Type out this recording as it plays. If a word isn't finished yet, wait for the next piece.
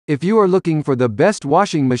If you are looking for the best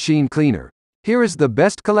washing machine cleaner, here is the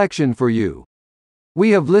best collection for you. We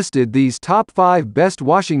have listed these top 5 best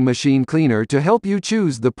washing machine cleaner to help you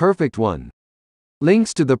choose the perfect one.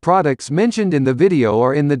 Links to the products mentioned in the video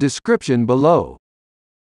are in the description below.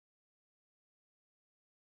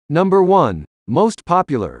 Number 1. Most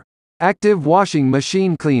popular. Active Washing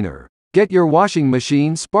Machine Cleaner. Get your washing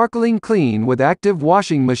machine sparkling clean with Active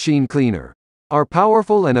Washing Machine Cleaner. Our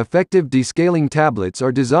powerful and effective descaling tablets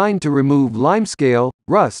are designed to remove limescale,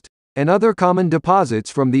 rust, and other common deposits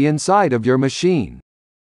from the inside of your machine.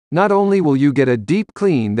 Not only will you get a deep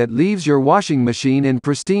clean that leaves your washing machine in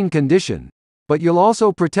pristine condition, but you'll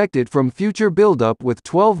also protect it from future buildup with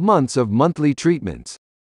 12 months of monthly treatments.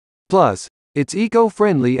 Plus, it's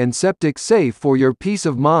eco-friendly and septic safe for your peace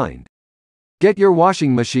of mind. Get your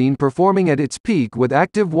washing machine performing at its peak with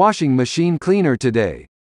Active Washing Machine Cleaner today.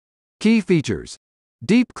 Key features.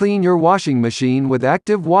 Deep clean your washing machine with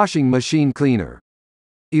Active Washing Machine Cleaner.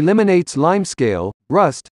 Eliminates limescale,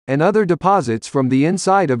 rust, and other deposits from the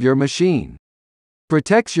inside of your machine.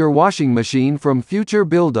 Protects your washing machine from future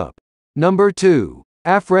buildup. Number 2.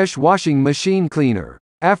 Affresh Washing Machine Cleaner.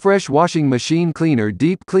 Affresh Washing Machine Cleaner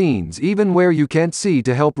deep cleans even where you can't see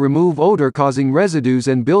to help remove odor-causing residues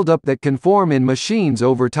and buildup that can form in machines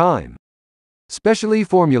over time. Specially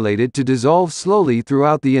formulated to dissolve slowly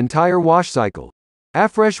throughout the entire wash cycle,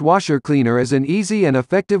 Affresh Washer Cleaner is an easy and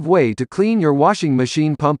effective way to clean your washing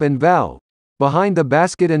machine pump and valve, behind the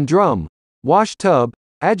basket and drum, wash tub,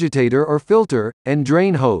 agitator or filter, and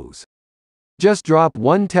drain hose. Just drop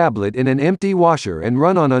one tablet in an empty washer and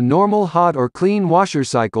run on a normal hot or clean washer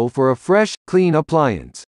cycle for a fresh, clean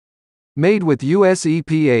appliance. Made with US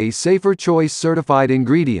EPA Safer Choice certified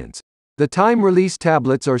ingredients, the time-release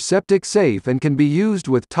tablets are septic safe and can be used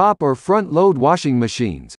with top or front-load washing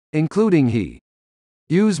machines, including HE.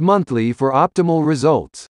 Use monthly for optimal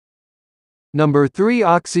results. Number 3.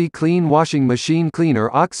 OxiClean Washing Machine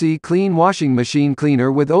Cleaner. OxiClean Washing Machine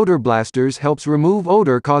Cleaner with odor blasters helps remove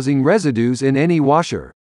odor-causing residues in any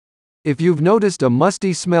washer. If you've noticed a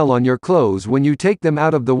musty smell on your clothes when you take them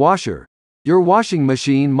out of the washer, your washing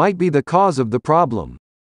machine might be the cause of the problem.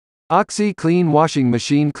 OxiClean Washing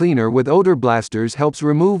Machine Cleaner with odor blasters helps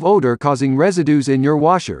remove odor-causing residues in your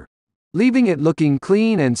washer, leaving it looking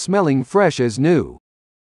clean and smelling fresh as new.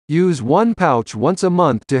 Use one pouch once a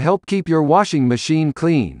month to help keep your washing machine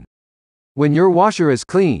clean. When your washer is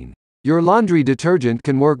clean, your laundry detergent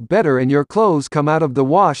can work better and your clothes come out of the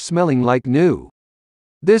wash smelling like new.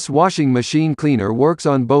 This washing machine cleaner works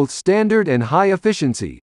on both standard and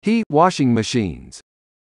high-efficiency HE washing machines.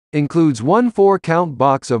 Includes one 4-count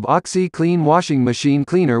box of OxiClean Washing Machine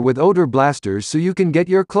Cleaner with odor blasters so you can get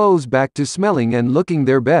your clothes back to smelling and looking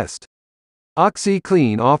their best.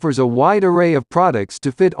 OxiClean offers a wide array of products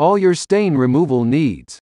to fit all your stain removal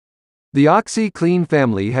needs. The OxiClean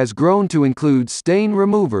family has grown to include stain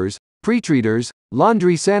removers, pretreaters,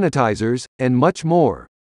 laundry sanitizers, and much more.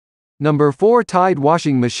 Number 4. Tide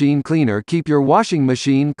Washing Machine Cleaner. Keep your washing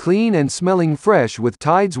machine clean and smelling fresh with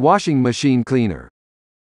Tide's Washing Machine Cleaner.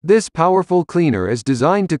 This powerful cleaner is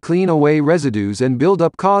designed to clean away residues and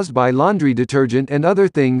buildup caused by laundry detergent and other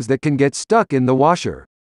things that can get stuck in the washer.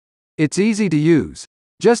 It's easy to use.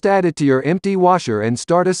 Just add it to your empty washer and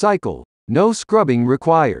start a cycle, no scrubbing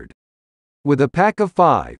required. With a pack of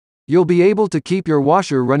 5, you'll be able to keep your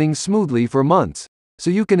washer running smoothly for months, so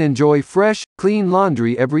you can enjoy fresh, clean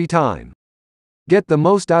laundry every time. Get the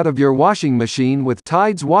most out of your washing machine with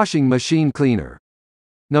Tide's Washing Machine Cleaner.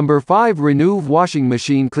 Number 5. Renuv Washing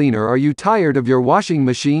Machine Cleaner. Are you tired of your washing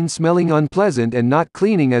machine smelling unpleasant and not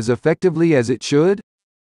cleaning as effectively as it should?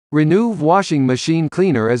 Renuv Washing Machine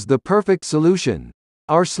Cleaner is the perfect solution.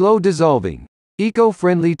 Our slow-dissolving,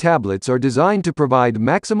 eco-friendly tablets are designed to provide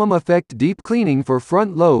maximum effect deep cleaning for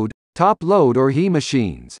front-load, top-load or HE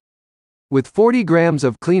machines. With 40 grams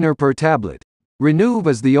of cleaner per tablet, Renuv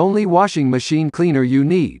is the only washing machine cleaner you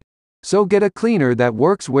need. So get a cleaner that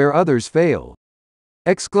works where others fail.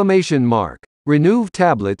 Renuv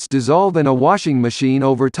tablets dissolve in a washing machine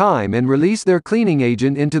over time and release their cleaning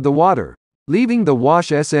agent into the water, leaving the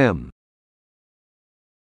wash